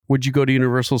Would you go to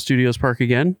Universal Studios Park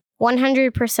again?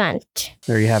 100%.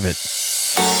 There you have it.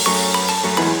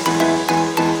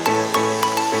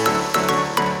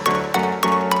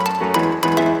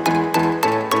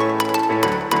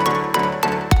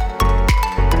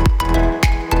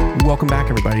 Welcome back,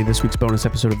 everybody. This week's bonus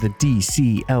episode of the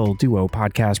DCL Duo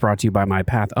podcast brought to you by My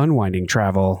Path Unwinding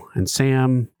Travel. And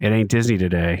Sam, it ain't Disney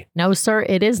today. No, sir,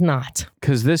 it is not.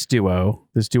 Because this Duo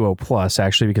Plus,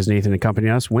 actually, because Nathan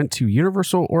accompanied us, went to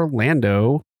Universal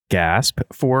Orlando, gasp,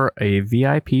 for a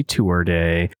VIP tour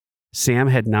day. Sam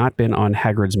had not been on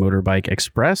Hagrid's Motorbike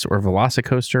Express or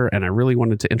Velocicoaster, and I really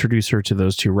wanted to introduce her to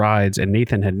those two rides, and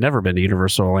Nathan had never been to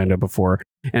Universal Orlando before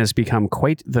and has become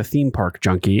quite the theme park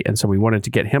junkie, and so we wanted to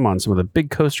get him on some of the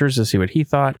big coasters to see what he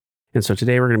thought. And so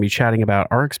today we're going to be chatting about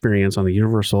our experience on the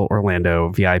Universal Orlando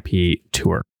VIP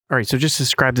tour. All right, so just to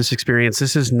describe this experience,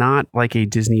 this is not like a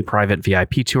Disney private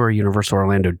VIP tour. Universal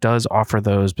Orlando does offer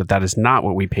those, but that is not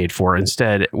what we paid for.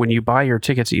 Instead, when you buy your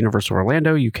tickets at Universal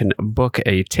Orlando, you can book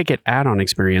a ticket add-on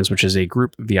experience, which is a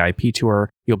group VIP tour.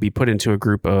 You'll be put into a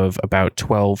group of about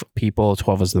 12 people,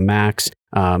 12 is the max.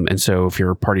 And so if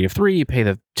you're a party of 3, you pay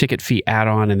the ticket fee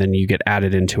add-on, and then you get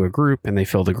added into a group, and they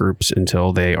fill the groups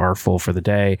until they are full for the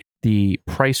day. The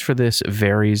price for this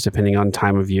varies depending on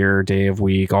time of year, day of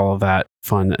week, all of that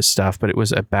fun stuff. But it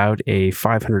was about a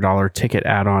 $500 ticket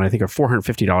add-on, I think a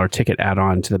 $450 ticket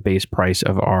add-on to the base price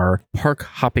of our park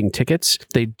hopping tickets.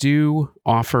 They do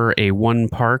offer a one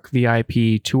park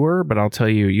VIP tour, but I'll tell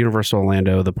you, Universal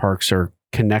Orlando, the parks are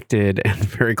connected and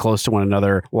very close to one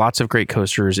another. Lots of great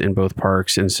coasters in both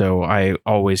parks. And so I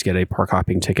always get a park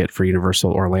hopping ticket for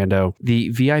Universal Orlando. The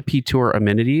VIP tour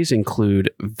amenities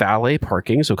include valet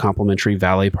parking, so complimentary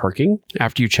valet parking.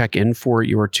 After you check in for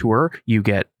your tour, you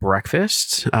get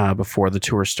breakfast before the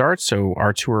tour starts. So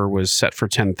our tour was set for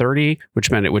 10:30,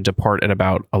 which meant it would depart at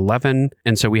about 11.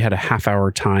 And so we had a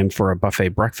half-hour time for a buffet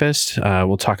breakfast.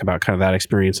 We'll talk about kind of that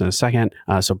experience in a second.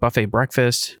 So buffet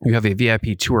breakfast, you have a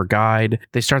VIP tour guide.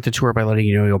 They start the tour by letting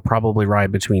you know you'll probably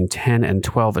ride between 10 and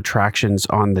 12 attractions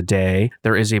on the day.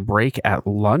 There is a break at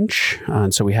lunch.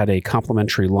 And so we had a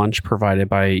complimentary lunch provided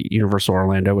by Universal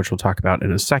Orlando, which we'll talk about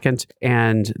in a second.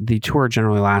 And the tour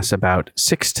generally lasts about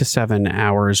 6 to 7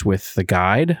 hours with the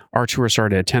guide. Our tour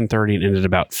started at 10:30 and ended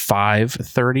about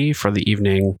 5:30 for the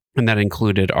evening. And that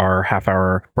included our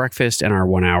half-hour breakfast and our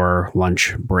 1-hour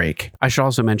lunch break. I should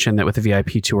also mention that with the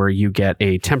VIP tour, you get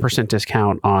a 10%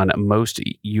 discount on most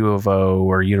U of O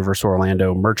or Universal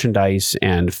Orlando merchandise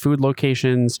and food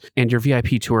locations. And your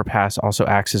VIP tour pass also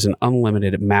acts as an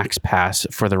unlimited max pass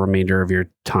for the remainder of your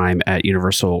time at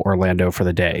Universal Orlando for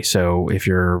the day. So if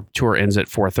your tour ends at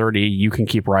 4:30, you can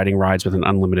keep riding rides with an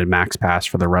unlimited max pass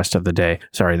for the rest of the day.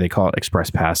 Sorry, they call it Express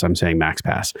Pass. I'm saying max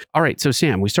pass. All right, so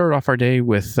Sam, we started off our day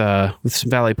with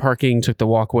some valet parking, took the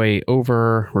walkway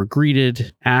over, were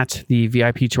greeted at the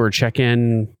VIP tour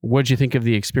check-in. What'd you think of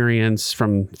the experience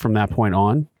from that point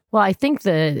on? Well, I think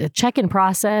the check-in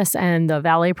process and the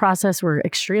valet process were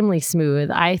extremely smooth.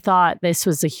 I thought this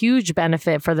was a huge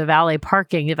benefit for the valet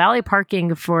parking. The valet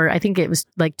parking for, I think it was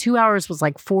like 2 hours was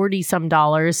like $40 some.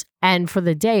 And for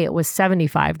the day, it was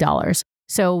 $75.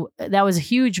 So that was a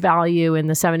huge value in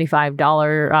the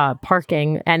 $75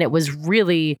 parking. And it was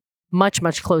really much,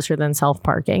 much closer than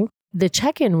self-parking. The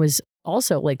check-in was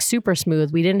also like super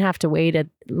smooth. We didn't have to wait in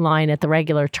line at the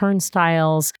regular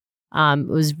turnstiles. It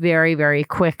was very, very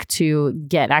quick to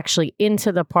get actually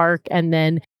into the park and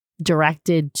then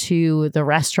directed to the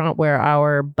restaurant where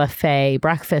our buffet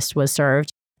breakfast was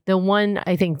served. The one,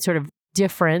 I think, sort of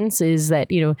difference is that,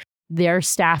 their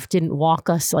staff didn't walk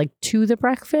us like to the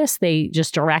breakfast. They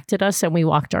just directed us and we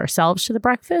walked ourselves to the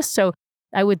breakfast. So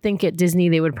I would think at Disney,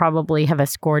 they would probably have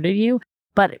escorted you,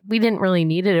 but we didn't really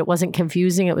need it. It wasn't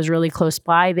confusing. It was really close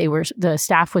by. The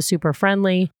staff was super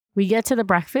friendly. We get to the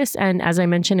breakfast, and as I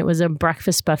mentioned, it was a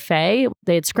breakfast buffet.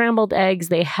 They had scrambled eggs.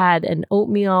 They had an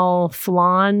oatmeal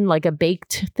flan, like a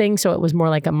baked thing, so it was more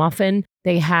like a muffin.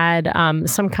 They had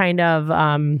some kind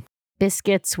of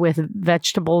biscuits with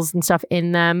vegetables and stuff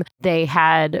in them. They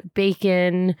had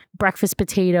bacon, breakfast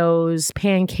potatoes,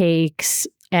 pancakes,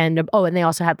 and they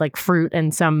also had like fruit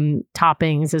and some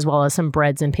toppings as well as some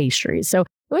breads and pastries. So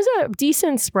it was a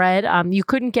decent spread. You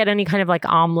couldn't get any kind of like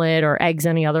omelet or eggs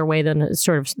any other way than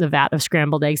sort of the vat of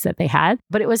scrambled eggs that they had.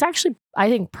 But it was actually, I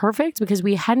think, perfect because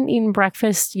we hadn't eaten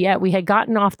breakfast yet. We had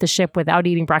gotten off the ship without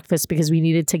eating breakfast because we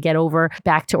needed to get over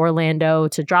back to Orlando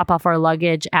to drop off our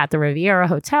luggage at the Riviera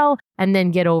Hotel and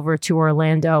then get over to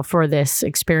Orlando for this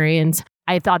experience.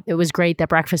 I thought it was great that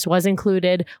breakfast was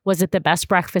included. Was it the best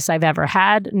breakfast I've ever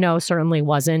had? No, certainly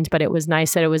wasn't, but it was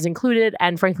nice that it was included.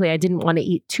 And frankly, I didn't want to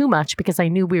eat too much because I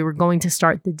knew we were going to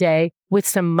start the day with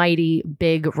some mighty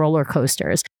big roller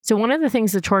coasters. So one of the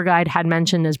things the tour guide had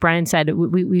mentioned, as Brian said,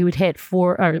 we would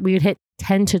hit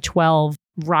 10 to 12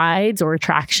 rides or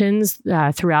attractions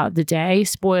throughout the day.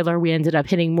 Spoiler, we ended up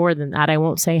hitting more than that. I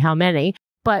won't say how many.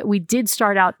 But we did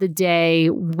start out the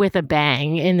day with a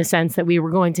bang in the sense that we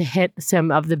were going to hit some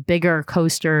of the bigger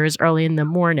coasters early in the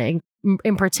morning.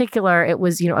 In particular, it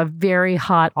was, a very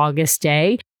hot August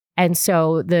day. And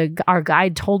so our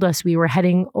guide told us we were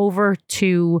heading over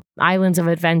to Islands of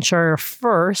Adventure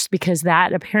first because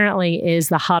that apparently is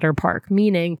the hotter park,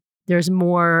 meaning there's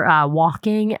more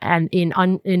walking and in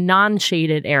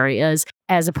non-shaded areas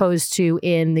as opposed to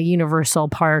in the Universal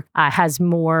Park has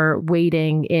more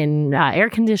waiting in air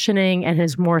conditioning and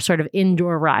has more sort of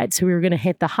indoor rides. So we were going to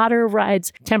hit the hotter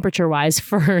rides temperature-wise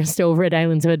first over at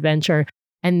Islands of Adventure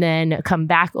and then come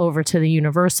back over to the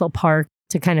Universal Park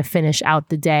to kind of finish out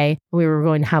the day. We were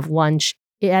going to have lunch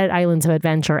at Islands of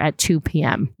Adventure at 2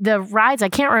 p.m. The rides, I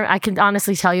can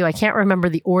honestly tell you, I can't remember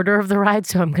the order of the rides,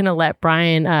 so I'm going to let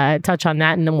Brian touch on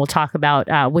that, and then we'll talk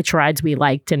about which rides we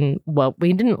liked and what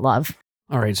we didn't love.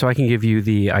 All right, so I can give you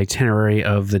the itinerary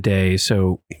of the day.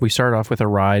 So we start off with a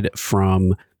ride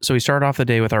we start off the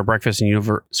day with our breakfast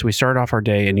so we started off our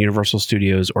day in Universal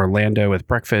Studios Orlando with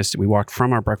breakfast. We walked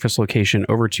from our breakfast location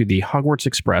over to the Hogwarts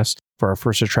Express for our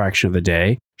first attraction of the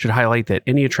day. Should highlight that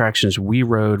any attractions we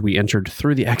rode, we entered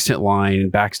through the exit line,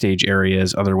 backstage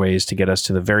areas, other ways to get us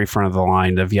to the very front of the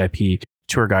line. The VIP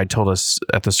tour guide told us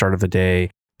at the start of the day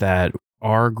that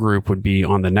our group would be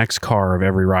on the next car of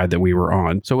every ride that we were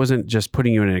on. So it wasn't just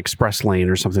putting you in an express lane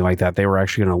or something like that. They were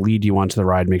actually going to lead you onto the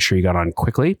ride, make sure you got on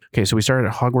quickly. Okay, so we started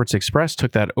at Hogwarts Express,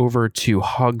 took that over to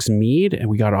Hogsmeade, and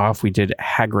we got off. We did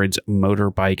Hagrid's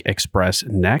Motorbike Express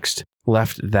next,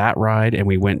 left that ride, and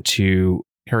we went to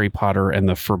Harry Potter and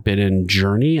the Forbidden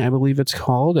Journey, I believe it's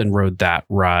called, and rode that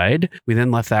ride. We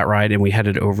then left that ride and we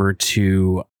headed over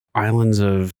to Islands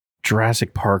of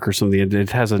Jurassic Park or something.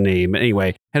 It has a name.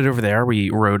 Anyway, headed over there.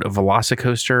 We rode a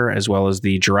Velocicoaster as well as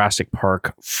the Jurassic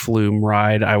Park Flume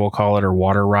ride, I will call it, or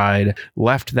water ride.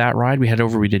 Left that ride. We headed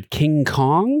over. We did King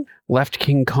Kong. Left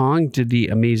King Kong, did the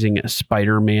Amazing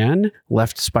Spider-Man.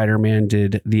 Left Spider-Man,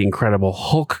 did the Incredible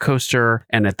Hulk coaster.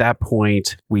 And at that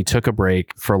point, we took a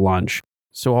break for lunch.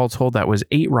 So all told, that was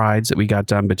 8 rides that we got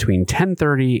done between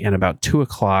 10:30 and about 2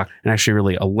 o'clock, and actually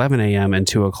really 11 a.m. and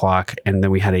 2 o'clock. And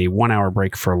then we had a 1-hour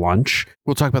break for lunch.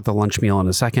 We'll talk about the lunch meal in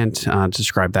a second to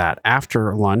describe that.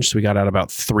 After lunch, so we got out about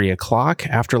 3 o'clock.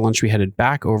 After lunch, we headed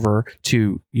back over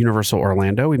to Universal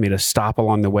Orlando. We made a stop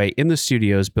along the way in the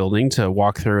studios building to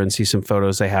walk through and see some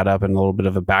photos they had up in a little bit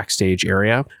of a backstage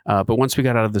area. But once we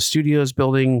got out of the studios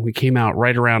building, we came out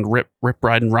right around Rip,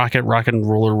 Ride and Rocket, Rocket and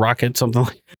Roller Rocket, something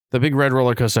like the big red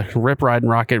roller coaster, Rip, Ride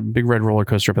and Rocket, big red roller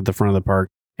coaster up at the front of the park.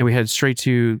 And we headed straight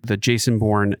to the Jason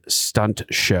Bourne stunt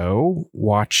show,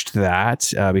 watched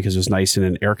that because it was nice and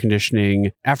in air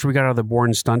conditioning. After we got out of the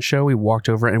Bourne stunt show, we walked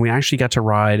over and we actually got to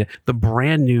ride the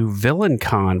brand new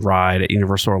VillainCon ride at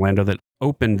Universal Orlando that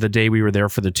opened the day we were there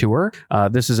for the tour.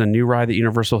 This is a new ride that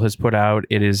Universal has put out.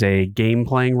 It is a game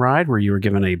playing ride where you are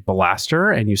given a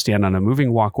blaster and you stand on a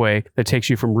moving walkway that takes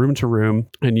you from room to room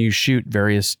and you shoot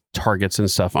various targets and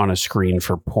stuff on a screen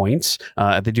for points.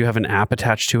 They do have an app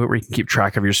attached to it where you can keep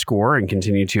track of your score and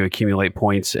continue to accumulate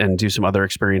points and do some other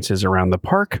experiences around the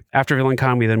park. After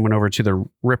VillainCon, we then went over to the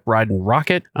Rip, Ride and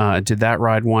Rocket, did that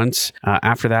ride once.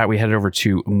 After that, we headed over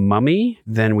to Mummy.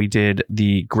 Then we did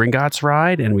the Gringotts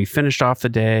ride and we finished off the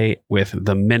day with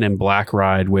the Men in Black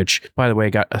ride, which, by the way,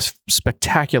 got a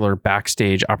spectacular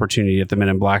backstage opportunity at the Men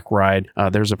in Black ride.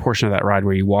 There's a portion of that ride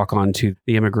where you walk onto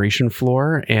the immigration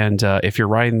floor, and if you're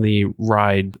riding the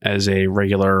ride as a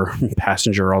regular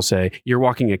passenger, I'll say, you're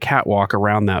walking a catwalk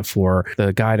around that floor.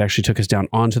 The guide actually took us down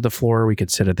onto the floor. We could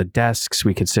sit at the desks.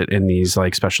 We could sit in these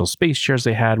like special space chairs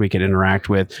they had. We could interact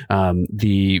with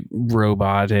the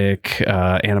robotic,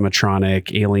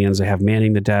 animatronic aliens they have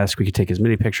manning the desk. We could take as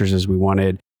many pictures as we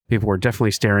wanted. People were definitely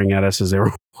staring at us as they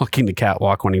were walking the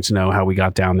catwalk, wanting to know how we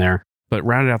got down there. But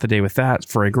rounded out the day with that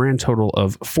for a grand total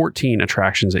of 14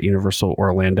 attractions at Universal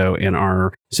Orlando in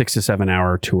our 6 to 7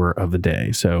 hour tour of the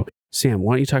day. So, Sam,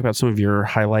 why don't you talk about some of your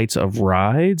highlights of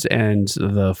rides and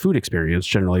the food experience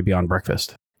generally beyond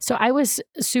breakfast? So I was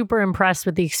super impressed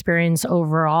with the experience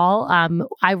overall.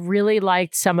 I really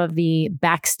liked some of the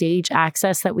backstage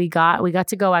access that we got. We got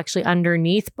to go actually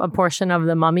underneath a portion of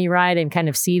the Mummy ride and kind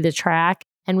of see the track.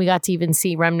 And we got to even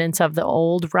see remnants of the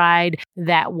old ride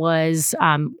that was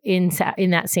in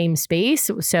that same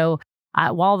space. So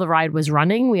while the ride was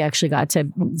running, we actually got to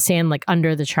stand like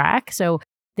under the track. So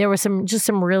there was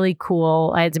some really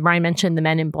cool, as Brian mentioned, the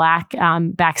Men in Black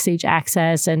backstage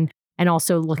access and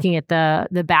also looking at the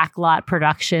backlot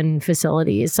production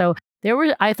facilities. So there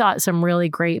were, I thought, some really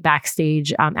great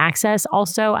backstage access.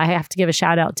 Also, I have to give a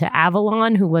shout out to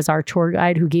Avalon, who was our tour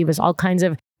guide, who gave us all kinds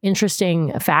of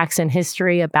interesting facts and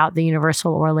history about the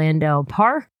Universal Orlando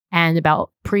Park and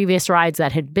about previous rides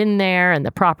that had been there and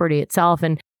the property itself.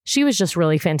 And she was just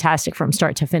really fantastic from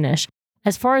start to finish.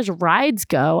 As far as rides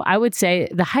go, I would say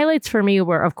the highlights for me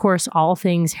were, of course, all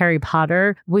things Harry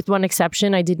Potter. With one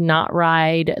exception, I did not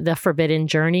ride the Forbidden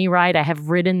Journey ride. I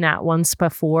have ridden that once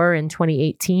before in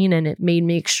 2018, and it made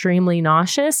me extremely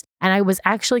nauseous. And I was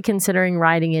actually considering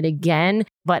riding it again,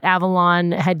 but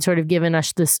Avalon had sort of given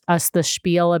us the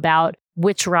spiel about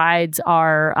which rides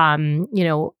are,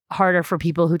 harder for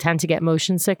people who tend to get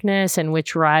motion sickness and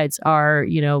which rides are,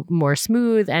 more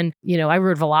smooth. And, I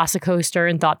rode Velocicoaster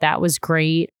and thought that was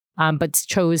great, but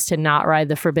chose to not ride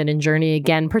the Forbidden Journey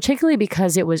again, particularly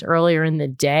because it was earlier in the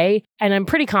day. And I'm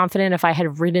pretty confident if I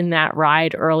had ridden that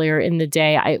ride earlier in the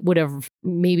day, I would have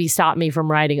maybe stopped me from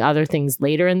riding other things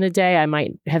later in the day. I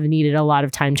might have needed a lot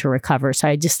of time to recover. So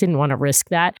I just didn't want to risk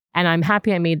that. And I'm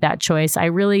happy I made that choice.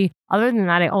 Other than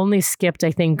that, I only skipped,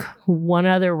 I think, one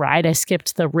other ride. I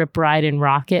skipped the Rip Ride in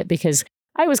Rocket because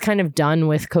I was kind of done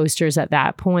with coasters at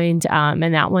that point, and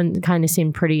that one kind of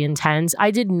seemed pretty intense. I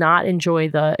did not enjoy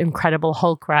the Incredible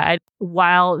Hulk ride.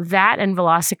 While that and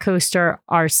Velocicoaster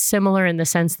are similar in the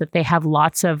sense that they have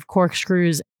lots of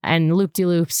corkscrews and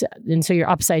loop-de-loops, and so you're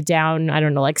upside down,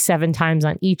 like 7 times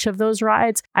on each of those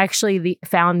rides. I actually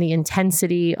found the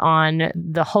intensity on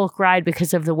the Hulk ride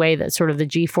because of the way that sort of the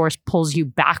G-force pulls you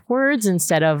backwards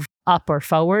instead of up or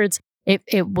forwards.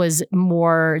 It was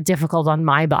more difficult on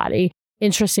my body.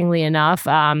 Interestingly enough,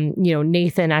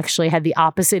 Nathan actually had the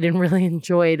opposite and really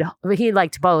enjoyed, he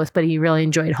liked both, but he really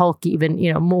enjoyed Hulk even,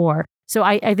 more. So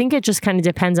I think it just kind of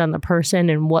depends on the person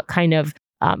and what kind of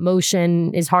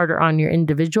motion is harder on your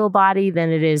individual body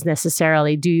than it is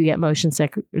necessarily, do you get motion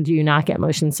sick or do you not get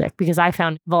motion sick? Because I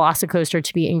found Velocicoaster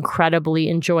to be incredibly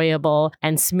enjoyable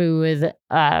and smooth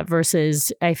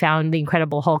versus I found the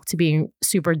Incredible Hulk to be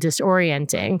super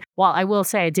disorienting. While I will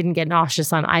say I didn't get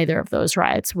nauseous on either of those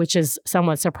rides, which is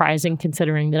somewhat surprising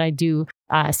considering that I do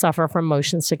suffer from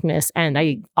motion sickness and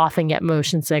I often get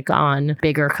motion sick on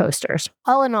bigger coasters.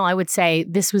 All in all, I would say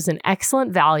this was an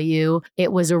excellent value.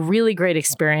 It was a really great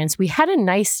experience. We had a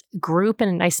nice group and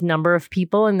a nice number of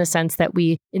people in the sense that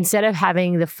we, instead of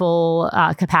having the full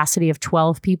capacity of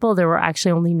 12 people, there were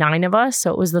actually only 9 of us.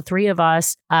 So it was the 3 of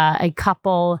us, a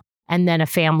couple, and then a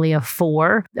family of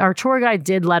 4. Our tour guide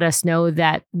did let us know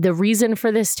that the reason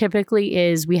for this typically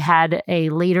is we had a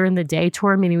later in the day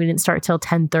tour, meaning we didn't start till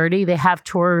 10:30. They have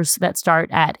tours that start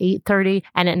at 8:30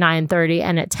 and at 9:30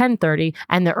 and at 10:30,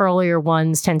 and the earlier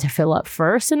ones tend to fill up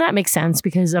first. And that makes sense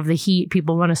because of the heat.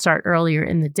 People want to start earlier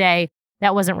in the day.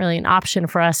 That wasn't really an option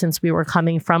for us since we were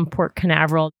coming from Port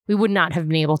Canaveral. We would not have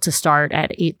been able to start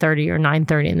at 8:30 or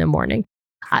 9:30 in the morning.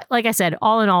 Like I said,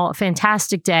 all in all, a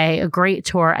fantastic day, a great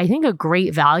tour. I think a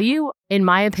great value, in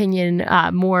my opinion,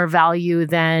 more value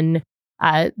than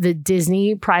the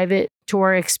Disney private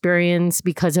tour experience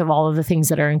because of all of the things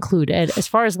that are included. As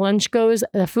far as lunch goes,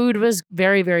 the food was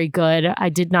very, very good. I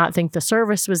did not think the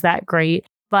service was that great,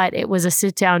 but it was a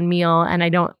sit-down meal. And I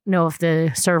don't know if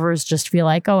the servers just feel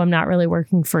like, oh, I'm not really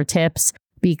working for tips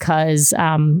because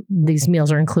these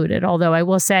meals are included. Although I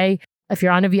will say, if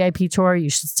you're on a VIP tour, you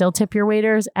should still tip your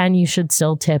waiters and you should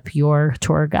still tip your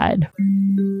tour guide.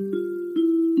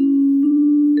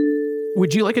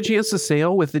 Would you like a chance to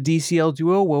sail with the DCL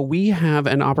Duo? Well, we have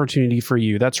an opportunity for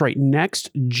you. That's right.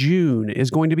 Next June is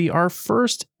going to be our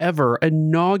first ever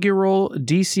inaugural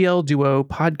DCL Duo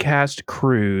podcast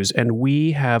cruise. And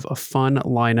we have a fun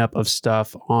lineup of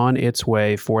stuff on its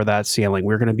way for that sailing.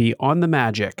 We're going to be on the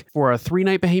Magic for a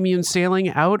 3-night Bahamian sailing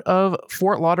out of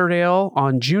Fort Lauderdale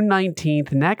on June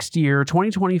 19th next year,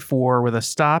 2024, with a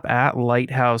stop at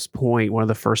Lighthouse Point, one of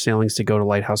the first sailings to go to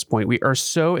Lighthouse Point. We are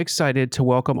so excited to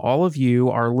welcome all of you,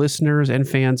 our listeners and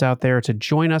fans out there, to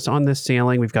join us on this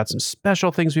sailing. We've got some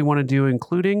special things we want to do,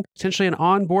 including potentially an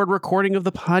onboard recording of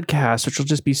the podcast, which will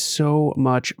just be so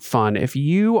much fun. If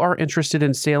you are interested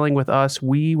in sailing with us,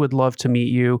 we would love to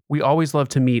meet you. We always love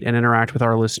to meet and interact with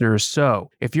our listeners. So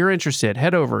if you're interested,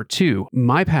 head over to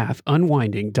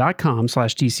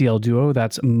mypathunwinding.com/DCL Duo.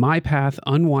 That's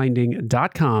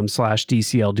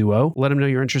mypathunwinding.com/DCL Duo. Let them know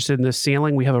you're interested in this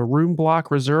sailing. We have a room block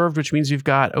reserved, which means you've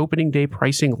got opening day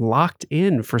pricing locked locked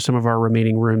in for some of our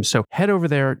remaining rooms. So head over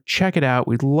there, check it out.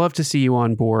 We'd love to see you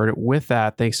on board. With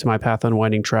that, thanks to My Path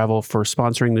Unwinding Travel for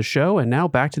sponsoring the show. And now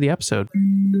back to the episode.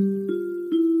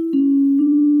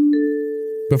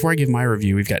 Before I give my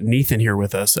review, we've got Nathan here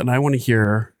with us, and I want to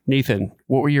hear, Nathan,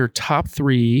 what were your top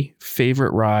 3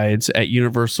 favorite rides at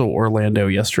Universal Orlando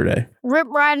yesterday? Rip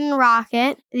Ride and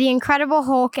Rocket, The Incredible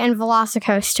Hulk, and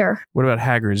Velocicoaster. What about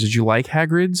Hagrid's? Did you like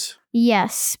Hagrid's?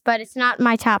 Yes, but it's not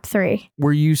my top 3.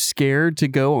 Were you scared to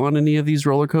go on any of these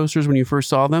roller coasters when you first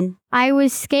saw them? I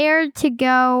was scared to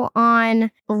go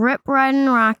on Rip Ride and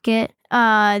Rocket,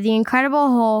 The Incredible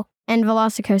Hulk, and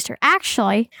Velocicoaster.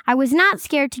 Actually, I was not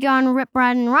scared to go on Rip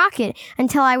Ride and Rocket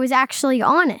until I was actually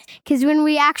on it. Because when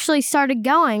we actually started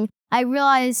going, I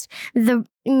realized the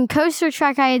coaster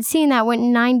track I had seen that went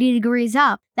 90 degrees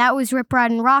up, that was Rip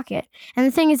Ride and Rocket. And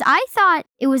the thing is, I thought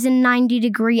it was a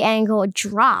 90-degree angle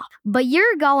drop, but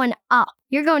you're going up.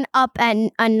 You're going up at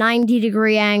a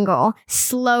 90-degree angle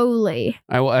slowly.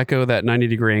 I will echo that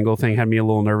 90-degree angle thing had me a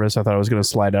little nervous. I thought I was going to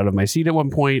slide out of my seat at one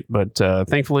point, but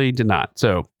thankfully did not.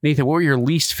 So, Nathan, what were your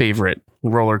least favorite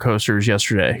roller coasters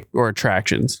yesterday or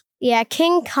attractions? Yeah,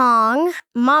 King Kong,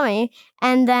 Mummy,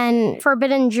 and then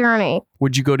Forbidden Journey.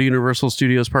 Would you go to Universal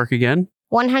Studios Park again?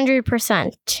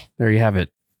 100%. There you have it.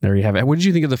 There you have it. What did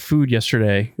you think of the food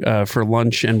yesterday for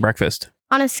lunch and breakfast?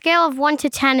 On a scale of 1 to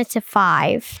 10, it's a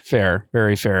 5. Fair.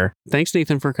 Very fair. Thanks,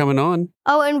 Nathan, for coming on.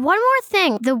 Oh, and one more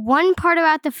thing. The one part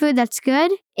about the food that's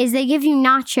good is they give you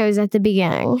nachos at the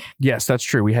beginning. Yes, that's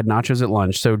true. We had nachos at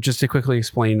lunch. So just to quickly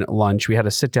explain lunch, we had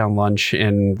a sit-down lunch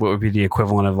in what would be the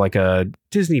equivalent of like a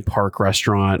Disney park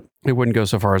restaurant. It wouldn't go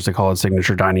so far as to call it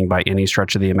signature dining by any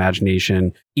stretch of the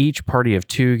imagination. Each party of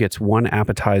 2 gets 1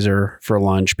 appetizer for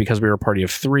lunch. Because we were a party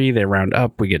of 3, they round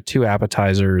up. We get 2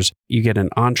 appetizers. You get an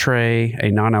entree,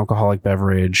 a non-alcoholic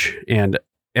beverage, and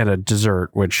a dessert,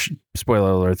 which,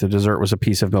 spoiler alert, the dessert was a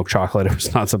piece of milk chocolate. It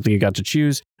was not something you got to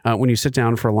choose. When you sit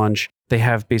down for lunch, they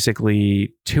have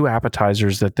basically 2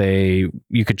 appetizers that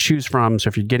you could choose from. So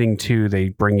if you're getting 2, they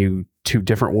bring you 2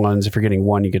 different ones. If you're getting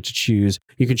 1, you get to choose.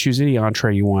 You can choose any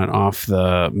entree you want off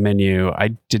the menu.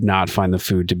 I did not find the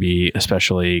food to be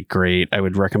especially great. I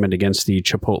would recommend against the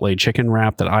Chipotle chicken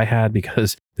wrap that I had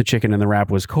because the chicken in the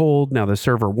wrap was cold. Now the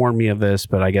server warned me of this,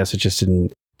 but I guess it just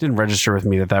didn't register with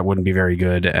me that wouldn't be very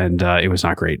good, and it was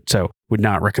not great. So would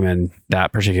not recommend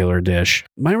that particular dish.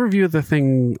 My review of the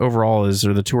thing overall is,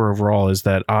 or the tour overall, is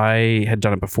that I had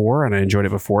done it before and I enjoyed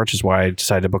it before, which is why I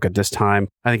decided to book it this time.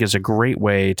 I think it's a great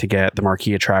way to get the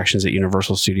marquee attractions at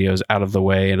Universal Studios out of the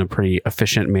way in a pretty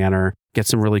efficient manner, get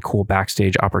some really cool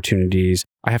backstage opportunities.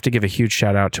 I have to give a huge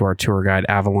shout out to our tour guide,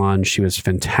 Avalon. She was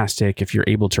fantastic. If you're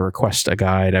able to request a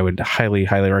guide, I would highly,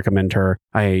 highly recommend her.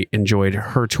 I enjoyed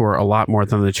her tour a lot more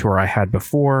than the tour I had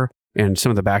before. And some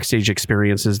of the backstage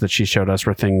experiences that she showed us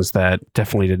were things that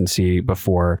definitely didn't see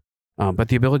before. But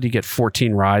the ability to get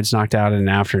 14 rides knocked out in an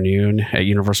afternoon at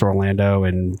Universal Orlando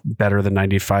in better than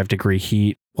 95-degree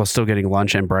heat while still getting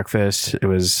lunch and breakfast, it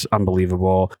was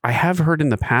unbelievable. I have heard in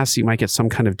the past you might get some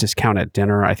kind of discount at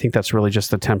dinner. I think that's really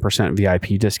just the 10%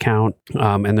 VIP discount.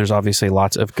 And there's obviously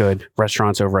lots of good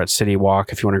restaurants over at City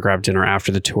Walk if you want to grab dinner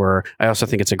after the tour. I also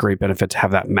think it's a great benefit to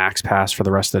have that Max Pass for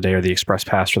the rest of the day or the Express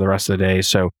Pass for the rest of the day.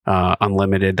 So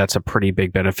unlimited, that's a pretty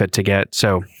big benefit to get.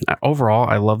 So overall,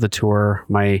 I love the tour.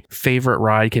 My favorite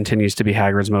ride continues to be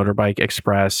Hagrid's Motorbike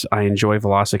Express. I enjoy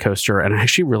Velocicoaster, and I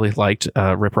actually really liked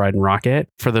Rip Ride and Rocket.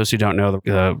 For those who don't know,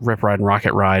 the Rip Ride and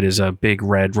Rocket ride is a big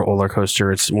red roller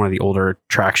coaster. It's one of the older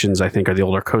attractions, I think, or the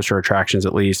older coaster attractions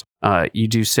at least. You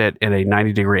do sit at a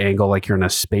 90-degree angle like you're in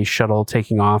a space shuttle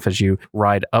taking off as you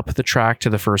ride up the track to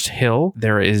the first hill.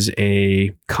 There is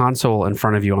a console in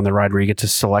front of you on the ride where you get to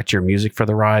select your music for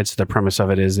the ride. So the premise of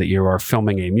it is that you are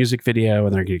filming a music video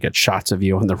and they're going to get shots of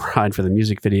you on the ride for the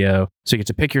music video. So you get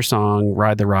to pick your song,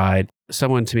 ride the ride.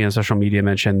 Someone to me on social media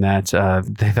mentioned that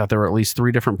they thought there were at least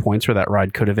 3 different points where that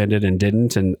ride could have ended and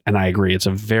didn't. And I agree. It's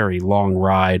a very long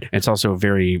ride. It's also a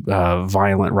very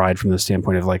violent ride from the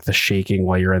standpoint of like the shaking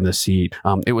while you're in the seat.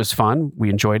 It was fun. We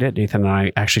enjoyed it. Nathan and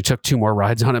I actually took 2 more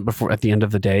rides on it before at the end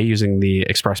of the day using the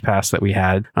Express Pass that we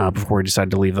had before we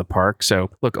decided to leave the park. So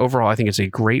look, overall, I think it's a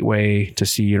great way to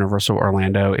see Universal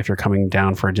Orlando. If you're coming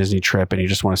down for a Disney trip and you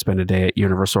just want to spend a day at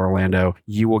Universal Orlando,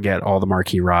 you will get all the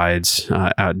marquee rides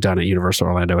done at Universal Universal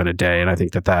Orlando in a day. And I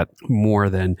think that more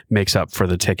than makes up for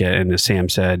the ticket. And as Sam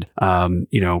said,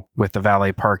 with the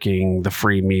valet parking, the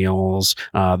free meals,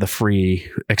 the free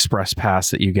express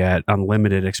pass that you get,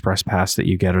 unlimited express pass that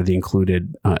you get, or the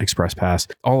included express pass,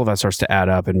 all of that starts to add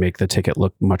up and make the ticket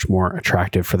look much more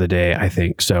attractive for the day, I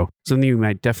think. So something you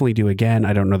might definitely do again.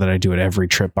 I don't know that I do it every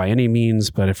trip by any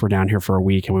means, but if we're down here for a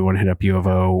week and we want to hit up U of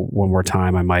O one more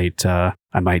time, I might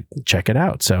check it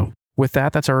out. So with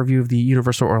that, that's our review of the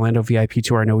Universal Orlando VIP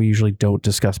tour. I know we usually don't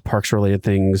discuss parks related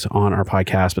things on our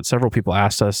podcast, but several people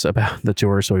asked us about the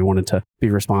tour, so we wanted to be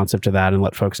responsive to that and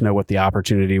let folks know what the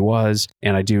opportunity was.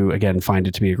 And I do, again, find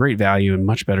it to be a great value and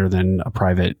much better than a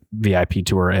private VIP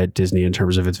tour at Disney in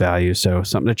terms of its value. So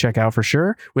something to check out for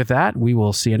sure. With that, we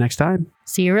will see you next time.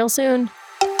 See you real soon.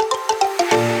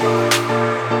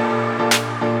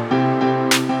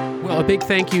 A big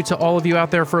thank you to all of you out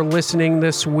there for listening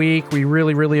this week. We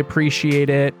really, really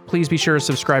appreciate it. Please be sure to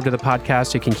subscribe to the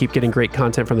podcast so you can keep getting great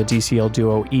content from the DCL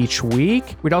Duo each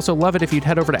week. We'd also love it if you'd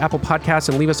head over to Apple Podcasts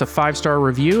and leave us a 5-star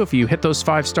review. If you hit those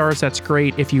 5 stars, that's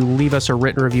great. If you leave us a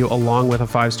written review along with a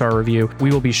 5-star review, we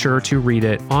will be sure to read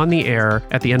it on the air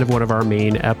at the end of one of our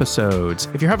main episodes.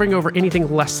 If you're hovering over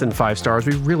anything less than 5 stars,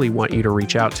 we really want you to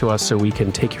reach out to us so we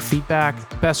can take your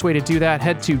feedback. Best way to do that,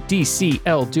 head to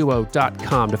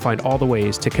dclduo.com to find all the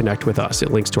ways to connect with us.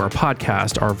 It links to our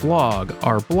podcast, our vlog,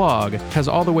 our blog, has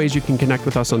all the ways you can connect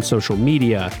with us on social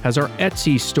media, has our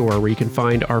Etsy store where you can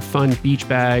find our fun beach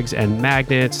bags and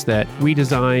magnets that we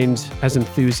designed as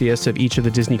enthusiasts of each of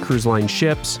the Disney Cruise Line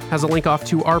ships, has a link off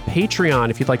to our Patreon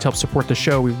if you'd like to help support the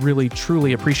show. We really,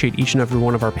 truly appreciate each and every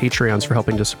one of our Patreons for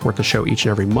helping to support the show each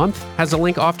and every month, has a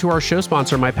link off to our show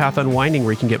sponsor, My Path Unwinding,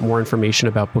 where you can get more information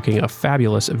about booking a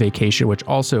fabulous vacation, which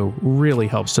also really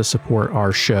helps to support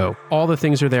our show. All the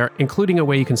things are there, including a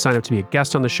way you can sign up to be a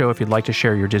guest on the show if you'd like to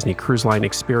share your Disney Cruise Line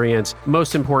experience.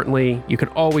 Most importantly, you can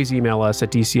always email us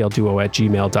at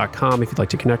dclduo@gmail.com if you'd like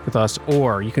to connect with us,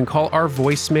 or you can call our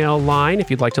voicemail line if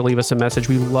you'd like to leave us a message.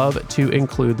 We love to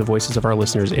include the voices of our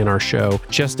listeners in our show.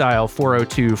 Just dial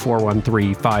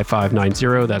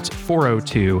 402-413-5590. That's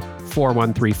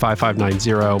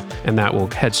 402-413-5590, and that will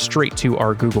head straight to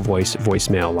our Google Voice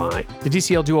voicemail line. The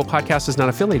DCL Duo podcast is not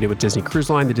affiliated with Disney Cruise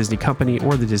Line, the Disney Company,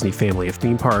 or the Disney family of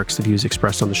theme parks. The views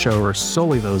expressed on the show are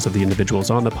solely those of the individuals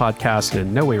on the podcast and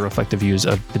in no way reflect the views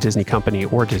of the Disney Company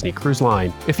or Disney Cruise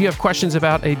Line. If you have questions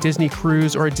about a Disney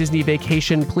cruise or a Disney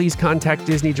vacation, please contact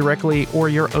Disney directly or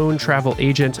your own travel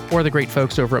agent or the great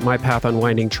folks over at My Path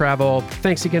Unwinding Travel.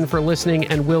 Thanks again for listening,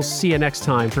 and we'll see you next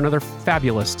time for another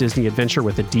fabulous Disney adventure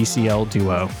with the DCL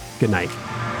Duo. Good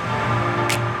night.